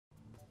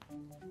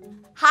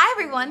Hi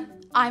everyone,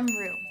 I'm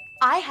Rue.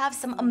 I have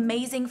some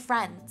amazing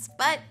friends,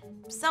 but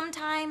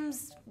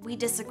sometimes we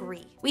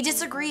disagree. We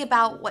disagree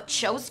about what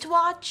shows to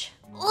watch.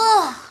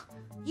 Ugh,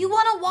 you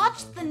wanna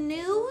watch the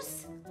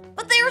news?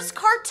 But there's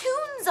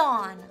cartoons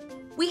on.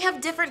 We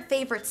have different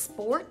favorite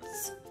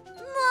sports.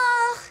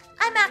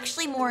 I'm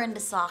actually more into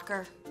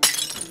soccer.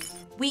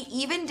 We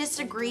even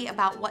disagree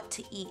about what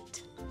to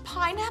eat.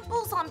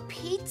 Pineapples on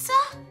pizza?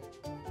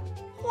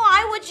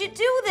 Why would you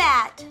do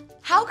that?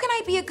 How can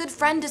I be a good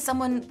friend to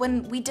someone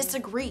when we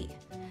disagree?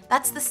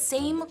 That's the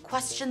same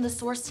question the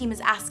Source team is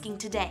asking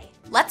today.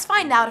 Let's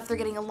find out if they're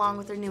getting along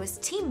with their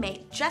newest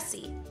teammate,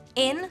 Jessie,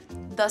 in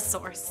The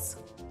Source.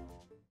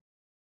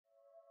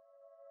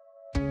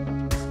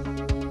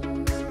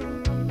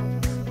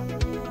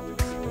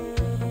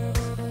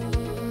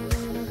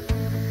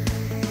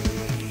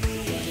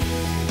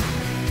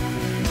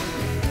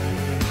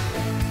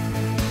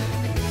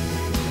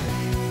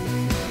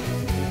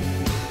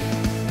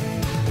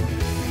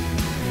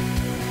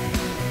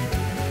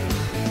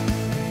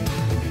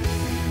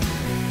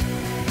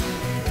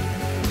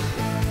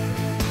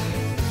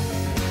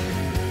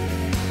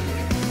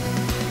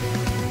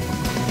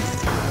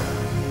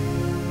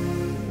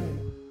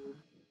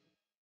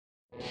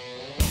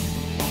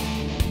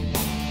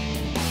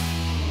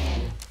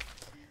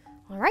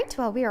 Alright,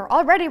 well, we are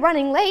already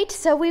running late,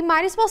 so we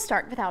might as well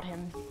start without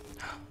him.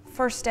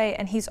 First day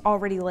and he's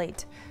already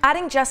late.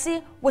 Adding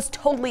Jessie was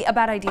totally a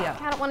bad idea.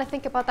 I don't want to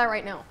think about that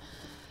right now.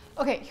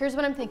 Okay, here's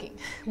what I'm thinking.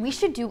 We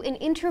should do an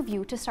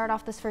interview to start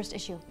off this first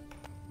issue.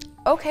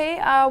 Okay,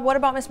 what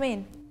about Miss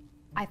Main?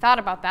 I thought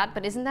about that,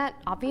 but isn't that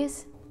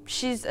obvious?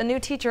 She's a new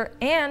teacher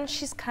and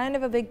she's kind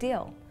of a big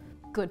deal.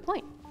 Good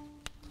point.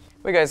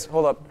 Wait guys,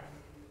 hold up.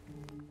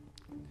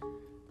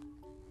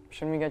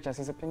 Shouldn't we get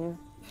Jessie's opinion?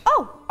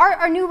 Oh,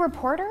 our new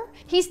reporter?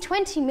 He's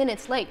 20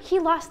 minutes late. He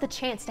lost the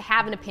chance to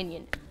have an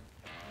opinion.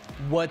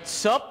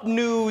 What's up,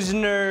 news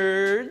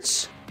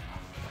nerds?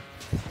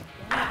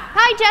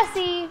 Hi,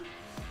 Jessie.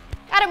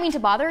 I don't mean to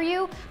bother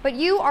you, but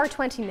you are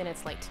 20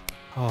 minutes late.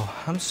 Oh,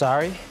 I'm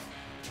sorry.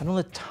 I don't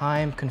let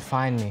time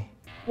confine me.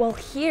 Well,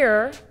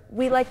 here,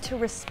 we like to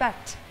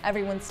respect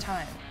everyone's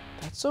time.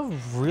 That's a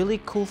really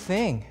cool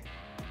thing.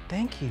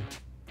 Thank you.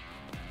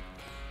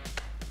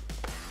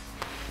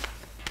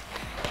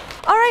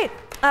 All right,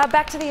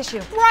 back to the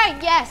issue. Right,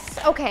 yes,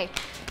 okay.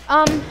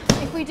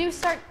 If we do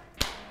start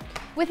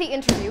with the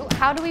interview,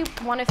 how do we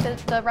want to fill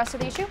the rest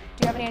of the issue?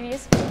 Do you have any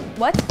ideas?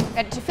 What?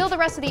 To fill the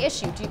rest of the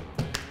issue, do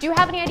you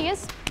have any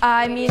ideas?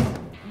 I mean,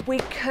 we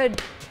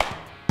could...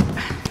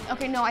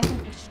 Okay, no, I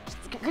think...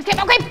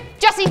 Okay,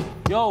 Jessie!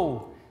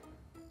 Yo!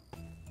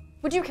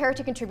 Would you care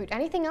to contribute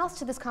anything else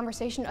to this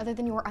conversation other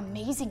than your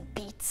amazing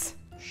beats?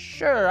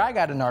 Sure, I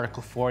got an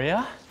article for you.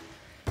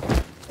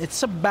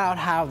 It's about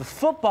how the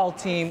football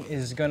team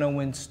is gonna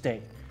win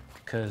state.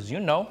 Because, you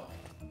know,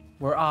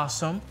 we're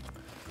awesome.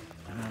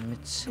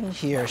 It's in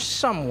here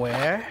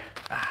somewhere.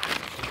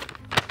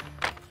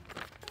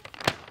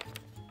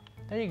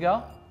 There you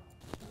go.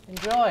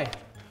 Enjoy.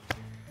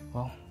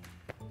 Well,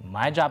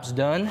 my job's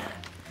done.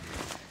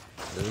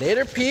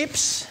 Later,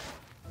 peeps.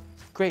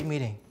 Great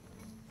meeting.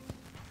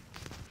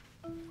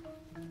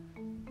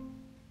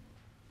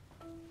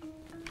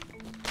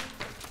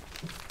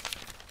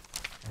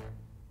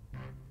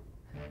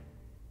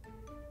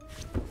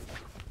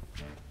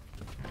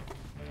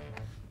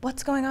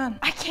 What's going on?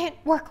 I can't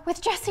work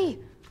with Jessie.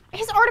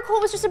 His article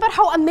was just about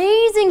how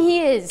amazing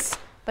he is,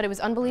 but it was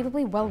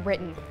unbelievably well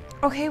written.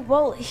 Okay,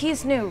 well,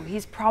 he's new.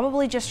 He's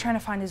probably just trying to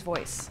find his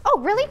voice.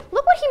 Oh, really?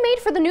 Look what he made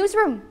for the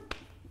newsroom.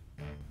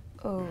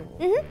 Oh.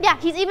 Yeah,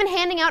 he's even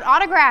handing out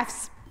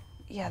autographs.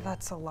 Yeah,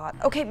 that's a lot.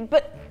 Okay,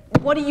 but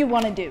what do you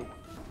want to do?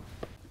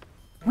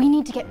 We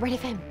need to get rid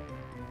of him.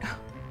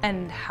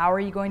 And how are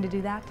you going to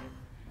do that?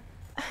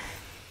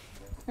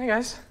 Hey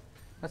guys,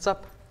 what's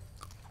up?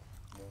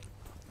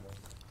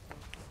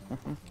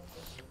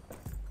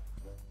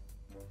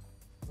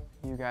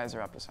 You guys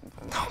are up to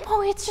something.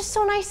 Oh, it's just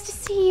so nice to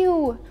see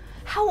you.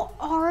 How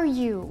are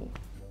you?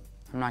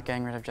 I'm not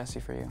getting rid of Jessie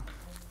for you.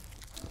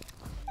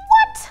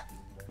 What?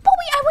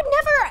 Bowie, I would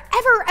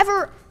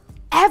never,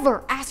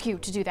 ever ask you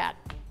to do that.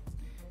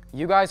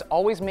 You guys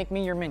always make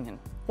me your minion.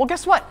 Well,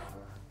 guess what?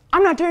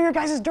 I'm not doing your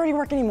guys' dirty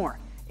work anymore.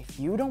 If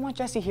you don't want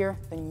Jessie here,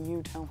 then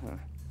you tell him.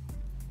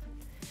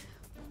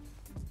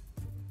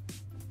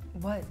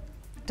 What?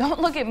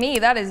 Don't look at me.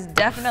 That is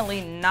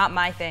definitely not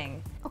my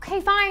thing. Okay,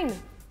 fine.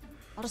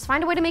 I'll just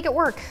find a way to make it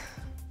work.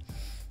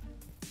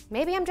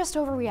 Maybe I'm just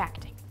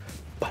overreacting.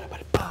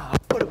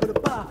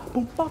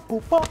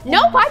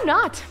 Nope, I'm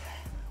not.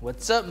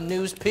 What's up,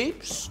 news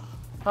peeps?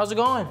 How's it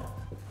going?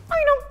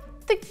 I know,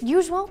 the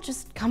usual,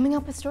 just coming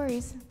up with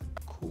stories.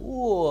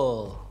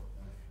 Cool.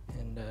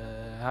 And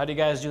how do you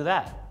guys do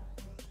that?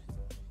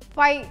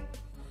 By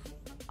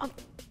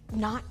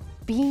not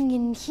being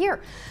in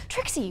here.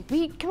 Trixie,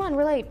 come on,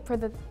 we're late for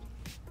the...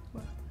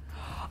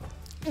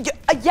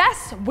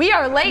 Yes, we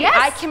are late. Yes.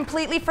 I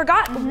completely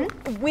forgot.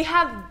 We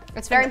have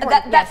It's very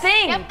important. that Yes.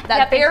 thing. Yep. That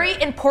Yep,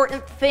 very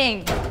important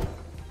thing.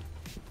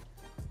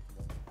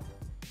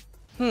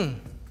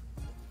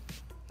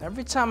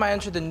 Every time I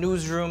enter the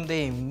newsroom,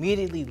 they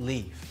immediately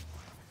leave.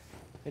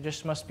 They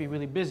just must be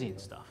really busy and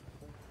stuff.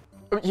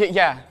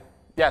 Yeah,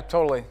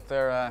 totally.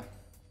 They're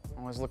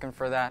always looking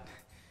for that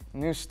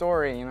new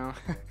story, you know.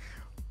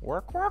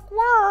 Work, work,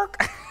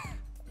 work.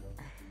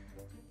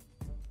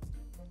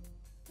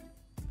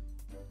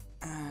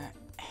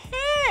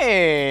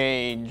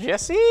 Hey,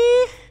 Jesse.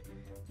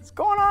 What's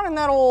going on in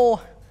that old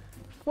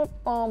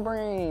football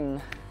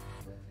brain?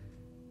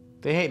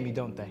 They hate me,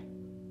 don't they?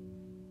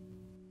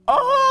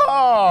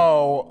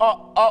 Oh,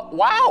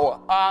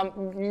 wow.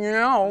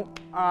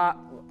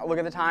 Look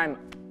at the time.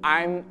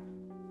 I'm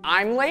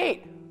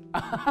late.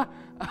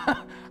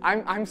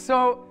 I'm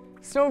so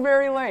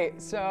very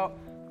late. So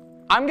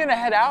I'm gonna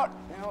head out.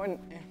 And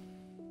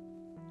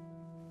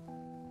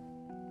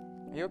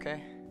you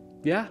okay?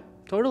 Yeah,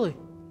 totally.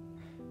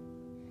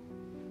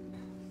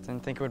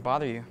 Didn't think it would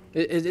bother you.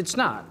 It's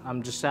not.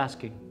 I'm just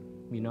asking,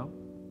 you know?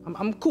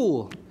 I'm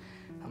cool.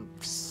 I'm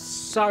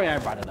sorry I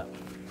brought it up.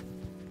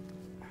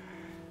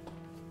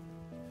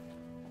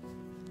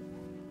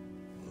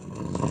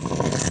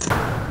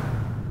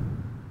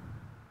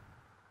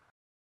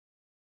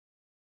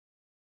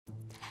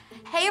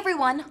 Hey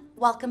everyone,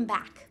 welcome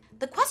back.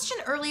 The question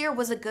earlier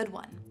was a good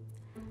one.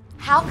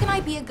 How can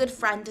I be a good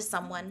friend to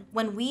someone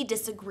when we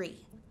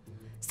disagree?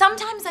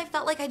 Sometimes I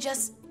felt like I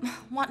just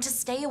want to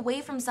stay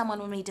away from someone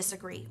when we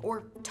disagree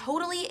or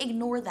totally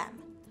ignore them.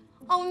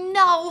 Oh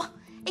no,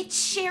 it's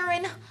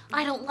Sharon.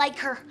 I don't like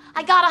her.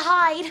 I gotta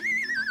hide.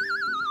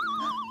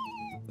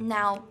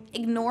 Now,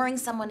 ignoring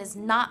someone is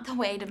not the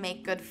way to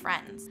make good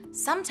friends.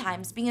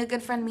 Sometimes being a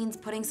good friend means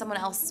putting someone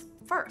else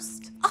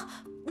first.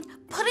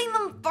 Putting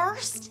them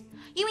first?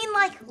 You mean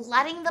like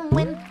letting them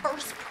win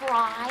first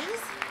prize?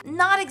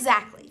 Not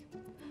exactly.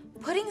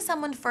 Putting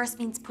someone first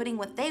means putting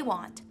what they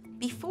want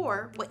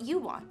before what you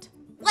want.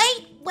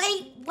 Wait.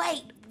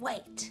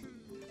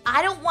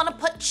 I don't want to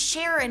put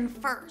Sharon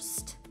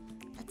first.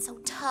 That's so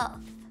tough.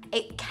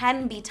 It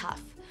can be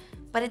tough,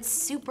 but it's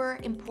super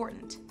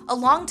important. A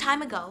long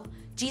time ago,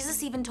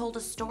 Jesus even told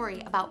a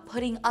story about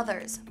putting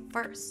others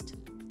first.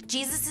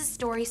 Jesus'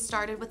 story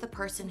started with a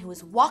person who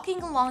was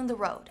walking along the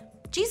road.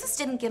 Jesus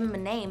didn't give him a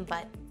name,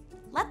 but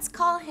let's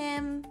call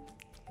him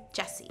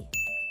Jesse.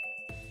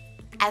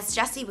 As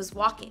Jesse was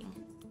walking,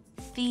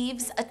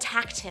 thieves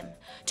attacked him,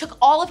 took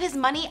all of his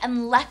money,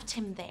 and left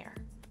him there.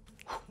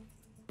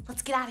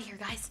 Let's get out of here,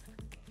 guys.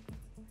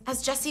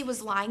 As Jesse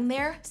was lying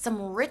there,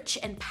 some rich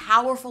and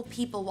powerful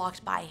people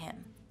walked by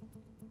him,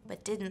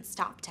 but didn't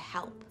stop to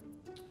help.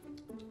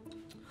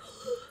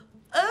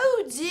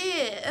 Oh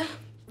dear,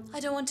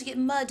 I don't want to get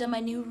mud on my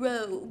new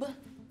robe.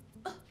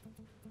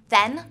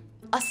 Then,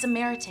 a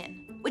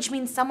Samaritan, which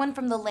means someone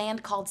from the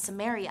land called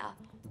Samaria,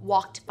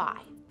 walked by.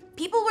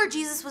 People where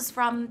Jesus was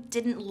from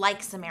didn't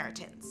like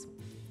Samaritans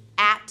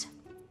at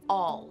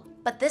all.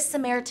 But this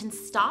Samaritan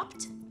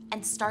stopped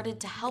and started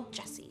to help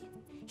Jesse.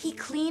 He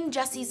cleaned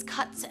Jesse's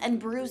cuts and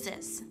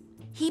bruises.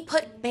 He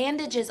put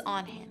bandages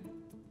on him.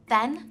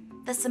 Then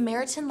the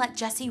Samaritan let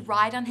Jesse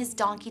ride on his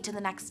donkey to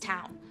the next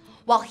town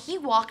while he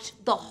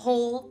walked the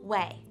whole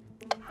way.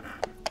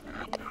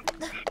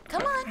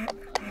 Come on.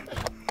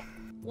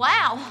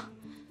 Wow,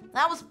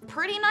 that was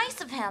pretty nice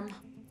of him.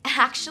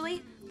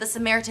 Actually, the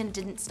Samaritan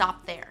didn't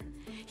stop there.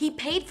 He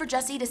paid for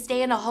Jesse to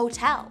stay in a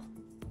hotel.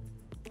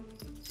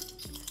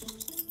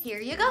 Here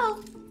you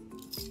go.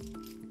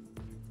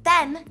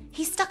 Then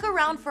he stuck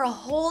around for a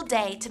whole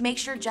day to make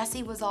sure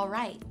Jesse was all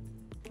right.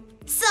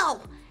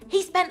 So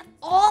he spent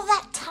all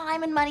that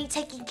time and money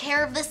taking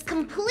care of this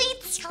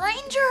complete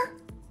stranger?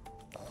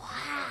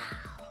 Wow.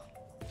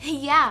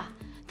 Yeah,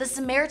 the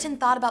Samaritan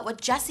thought about what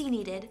Jesse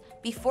needed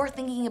before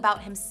thinking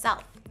about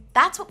himself.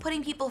 That's what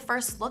putting people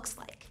first looks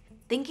like.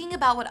 Thinking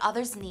about what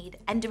others need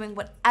and doing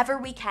whatever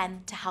we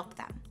can to help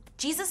them.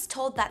 Jesus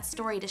told that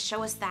story to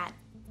show us that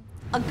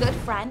a good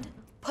friend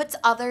puts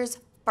others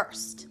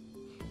first.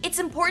 It's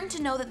important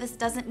to know that this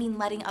doesn't mean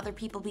letting other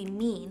people be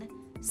mean,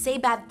 say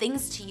bad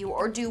things to you,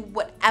 or do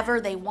whatever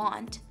they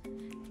want.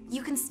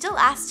 You can still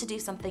ask to do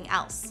something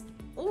else,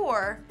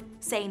 or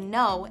say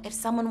no if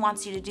someone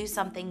wants you to do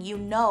something you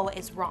know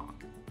is wrong.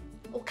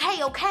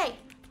 Okay,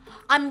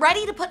 I'm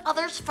ready to put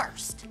others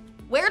first.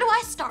 Where do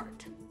I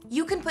start?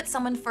 You can put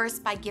someone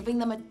first by giving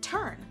them a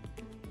turn,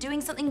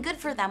 doing something good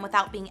for them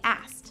without being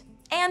asked,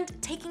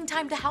 and taking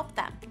time to help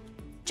them,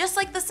 just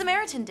like the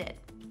Samaritan did.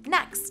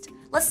 Next,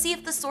 let's see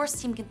if the Source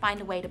team can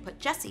find a way to put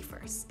Jesse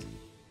first.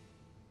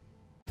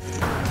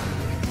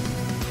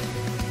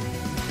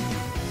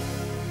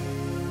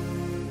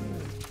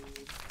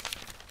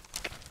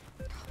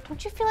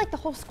 Don't you feel like the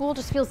whole school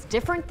just feels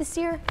different this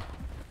year?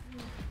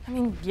 I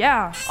mean,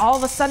 yeah, all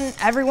of a sudden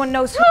everyone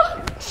knows who.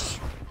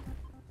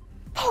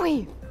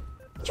 Bowie,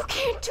 you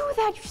can't do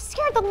that. You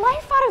scared the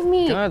life out of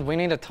me. Good, we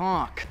need to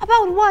talk.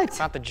 About what?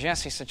 About the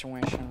Jesse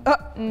situation.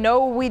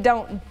 No, we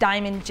don't,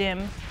 Diamond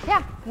Jim.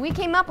 Yeah, we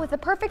came up with a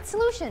perfect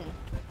solution.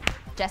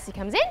 Jesse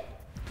comes in,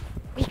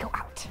 we go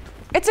out.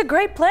 It's a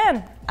great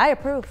plan. I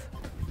approve.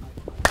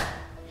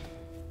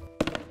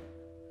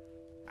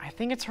 I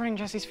think it's hurting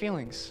Jesse's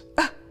feelings.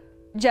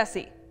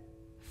 Jesse,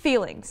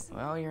 feelings.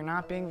 Well, you're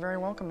not being very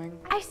welcoming.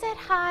 I said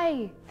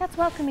hi. That's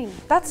welcoming.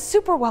 That's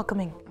super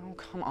welcoming. Oh,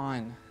 come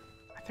on.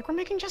 I think we're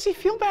making Jesse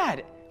feel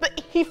bad.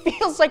 But he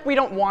feels like we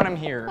don't want him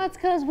here. That's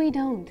because we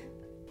don't.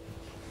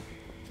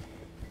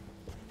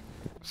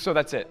 So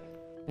that's it.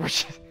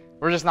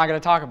 We're just not gonna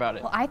talk about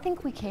it. Well, I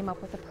think we came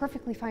up with a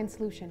perfectly fine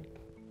solution.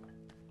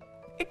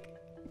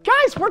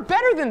 Guys, we're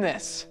better than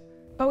this.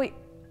 Bowie,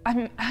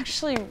 I'm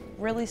actually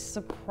really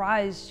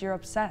surprised you're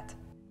upset.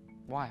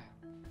 Why?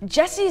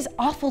 Jesse's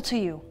awful to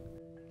you.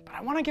 But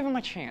I want to give him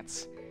a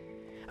chance.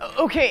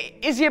 Okay,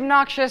 is he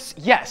obnoxious?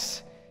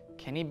 Yes.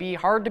 Can he be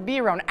hard to be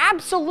around?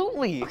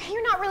 Absolutely. Okay,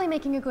 you're not really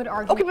making a good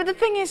argument. Okay, but the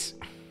thing is,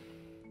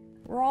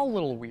 we're all a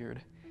little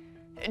weird.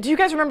 Do you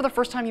guys remember the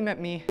first time you met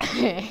me?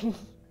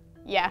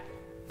 Yeah.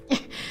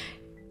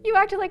 You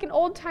acted like an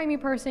old-timey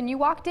person. You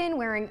walked in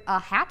wearing a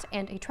hat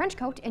and a trench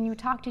coat, and you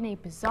talked in a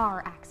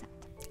bizarre accent.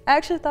 I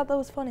actually thought that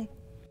was funny.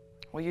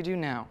 Well, you do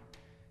now.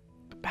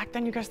 But back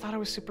then, you guys thought I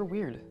was super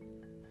weird.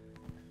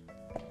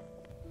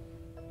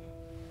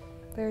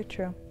 Very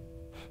true.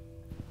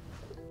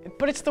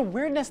 But it's the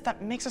weirdness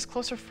that makes us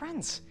closer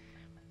friends.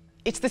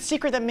 It's the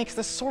secret that makes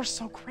the source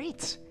so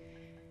great.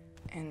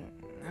 And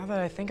now that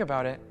I think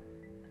about it,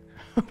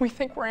 we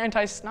think we're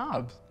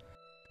anti-snobs.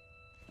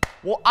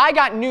 Well, I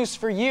got news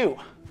for you.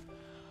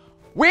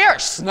 We're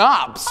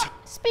snobs.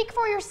 Speak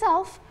for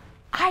yourself.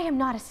 I am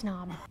not a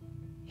snob.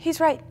 He's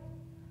right.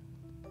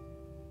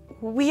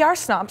 We are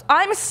snobs.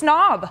 I'm a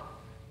snob.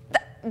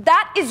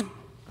 That is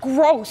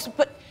gross,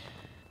 but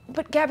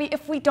Gabby,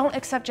 if we don't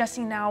accept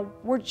Jesse now,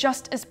 we're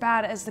just as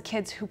bad as the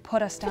kids who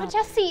put us down. But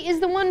Jesse is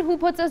the one who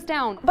puts us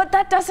down. But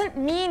that doesn't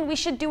mean we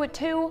should do it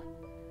too.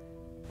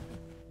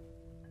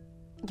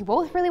 You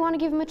both really want to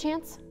give him a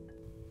chance?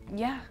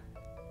 Yeah.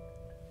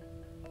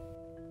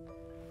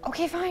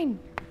 Okay, fine.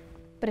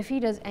 But if he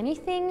does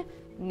anything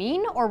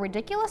mean or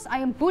ridiculous, I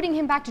am booting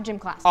him back to gym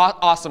class.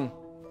 Awesome.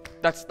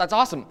 That's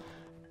awesome.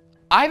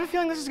 I have a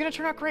feeling this is gonna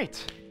turn out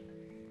great.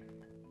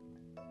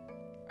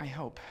 I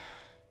hope.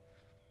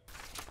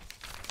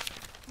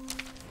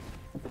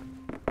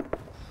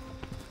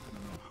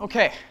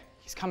 Okay,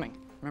 he's coming.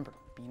 Remember,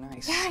 be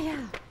nice.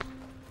 Yeah.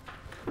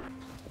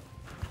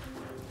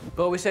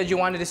 Bowie said you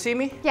wanted to see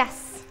me?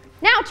 Yes.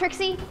 Now,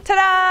 Trixie.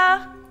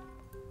 Ta-da!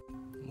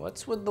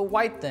 What's with the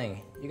white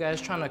thing? You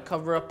guys trying to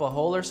cover up a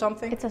hole or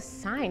something? It's a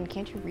sign.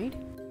 Can't you read?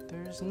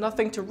 There's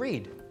nothing to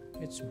read.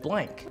 It's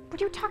blank. What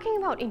are you talking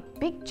about? In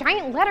big,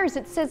 giant letters,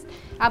 it says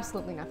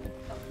absolutely nothing.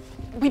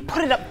 We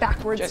put it up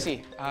backwards.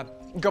 Jesse,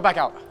 go back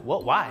out.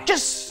 What? Why?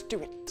 Just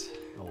do it.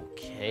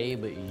 Okay,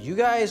 but you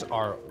guys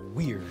are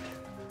weird.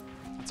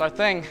 That's our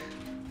thing.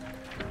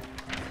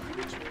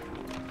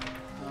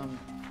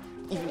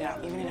 Even it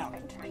out, even it out.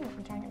 I'm trying.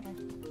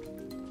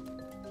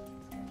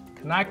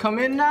 Can I come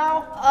in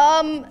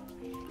now?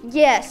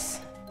 Yes.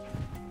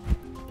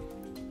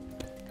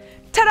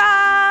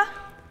 Ta-da!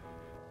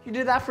 You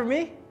did that for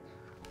me?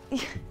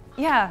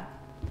 Yeah.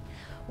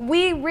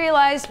 We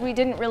realized we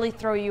didn't really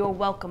throw you a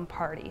welcome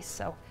party,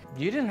 so.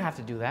 You didn't have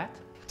to do that.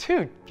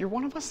 Dude, you're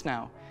one of us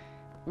now.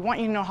 We want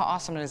you to know how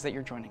awesome it is that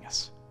you're joining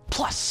us.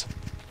 Plus,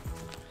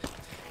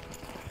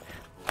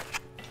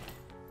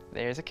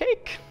 there's a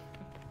cake.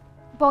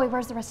 Bowie,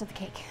 where's the rest of the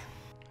cake?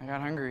 I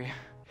got hungry.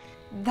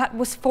 That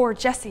was for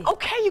Jesse.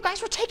 Okay, you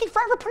guys were taking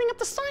forever putting up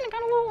the sign. I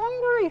got a little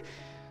hungry.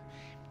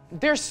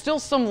 There's still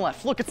some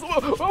left. Look, it's.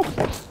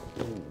 Oh.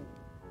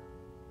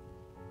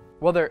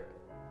 Well, there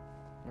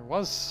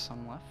was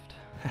some left.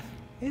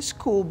 It's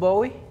cool,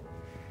 Bowie.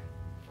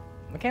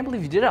 I can't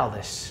believe you did all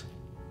this.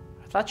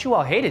 I thought you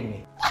all hated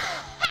me.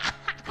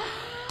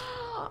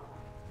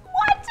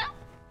 What?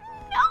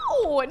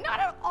 No, not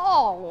at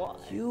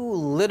all. You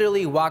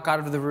literally walk out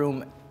of the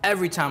room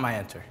every time I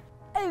enter.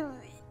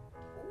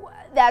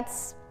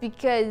 That's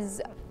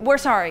because. We're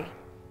sorry.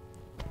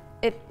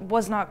 It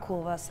was not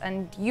cool of us,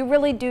 and you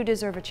really do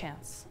deserve a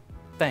chance.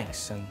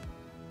 Thanks, and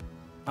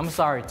I'm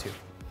sorry too.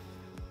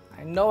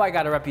 I know I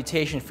got a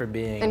reputation for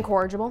being...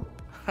 Incorrigible.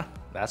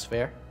 That's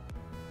fair.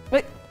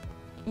 Wait,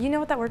 you know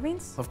what that word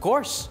means? Of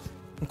course.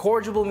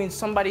 Incorrigible means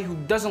somebody who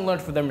doesn't learn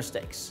from their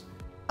mistakes.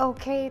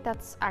 Okay,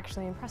 that's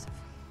actually impressive.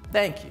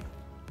 Thank you.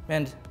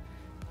 And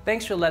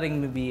thanks for letting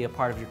me be a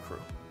part of your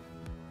crew.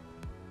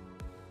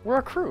 We're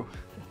a crew.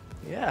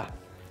 Yeah.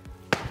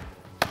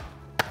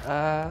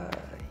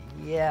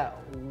 Yeah,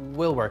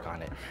 we'll work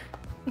on it.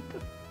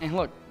 And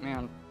look,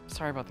 man,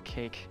 sorry about the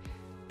cake.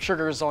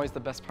 Sugar is always the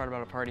best part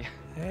about a party.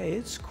 Hey,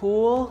 it's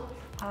cool.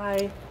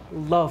 I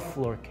love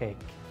floor cake.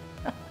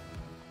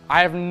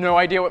 I have no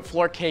idea what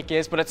floor cake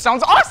is, but it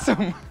sounds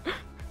awesome!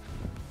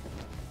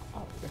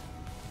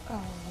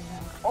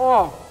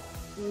 Oh,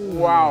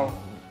 wow.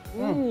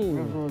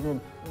 No,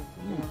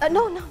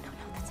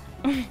 that's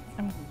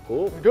not.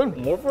 Cool, good,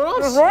 more for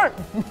us. That's right.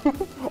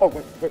 Oh,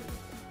 wait.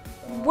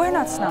 We're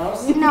not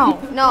snobs.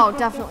 No,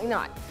 definitely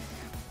not.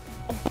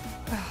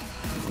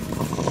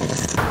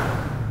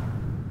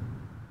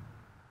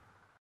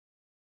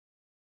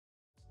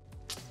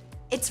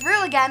 It's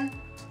Rue again.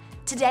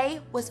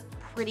 Today was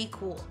pretty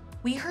cool.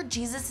 We heard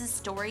Jesus'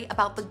 story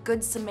about the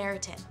Good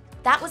Samaritan.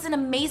 That was an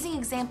amazing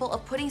example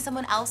of putting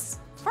someone else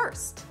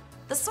first.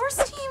 The Source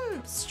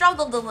team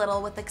struggled a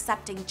little with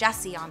accepting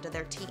Jesse onto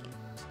their team.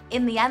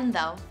 In the end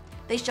though,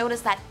 they showed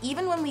us that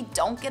even when we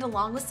don't get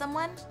along with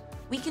someone,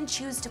 we can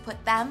choose to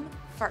put them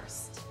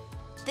first.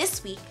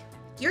 This week,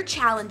 your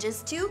challenge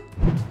is to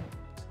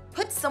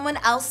put someone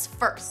else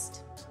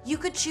first. You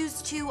could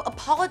choose to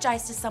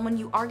apologize to someone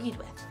you argued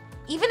with,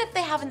 even if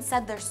they haven't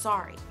said they're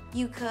sorry.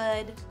 You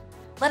could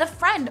let a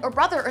friend or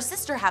brother or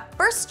sister have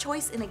first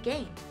choice in a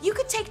game. You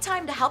could take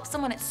time to help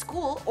someone at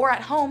school or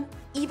at home,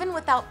 even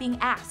without being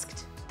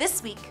asked.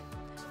 This week,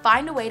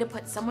 find a way to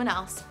put someone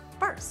else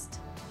first.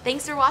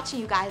 Thanks for watching,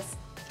 you guys.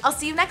 I'll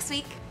see you next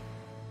week.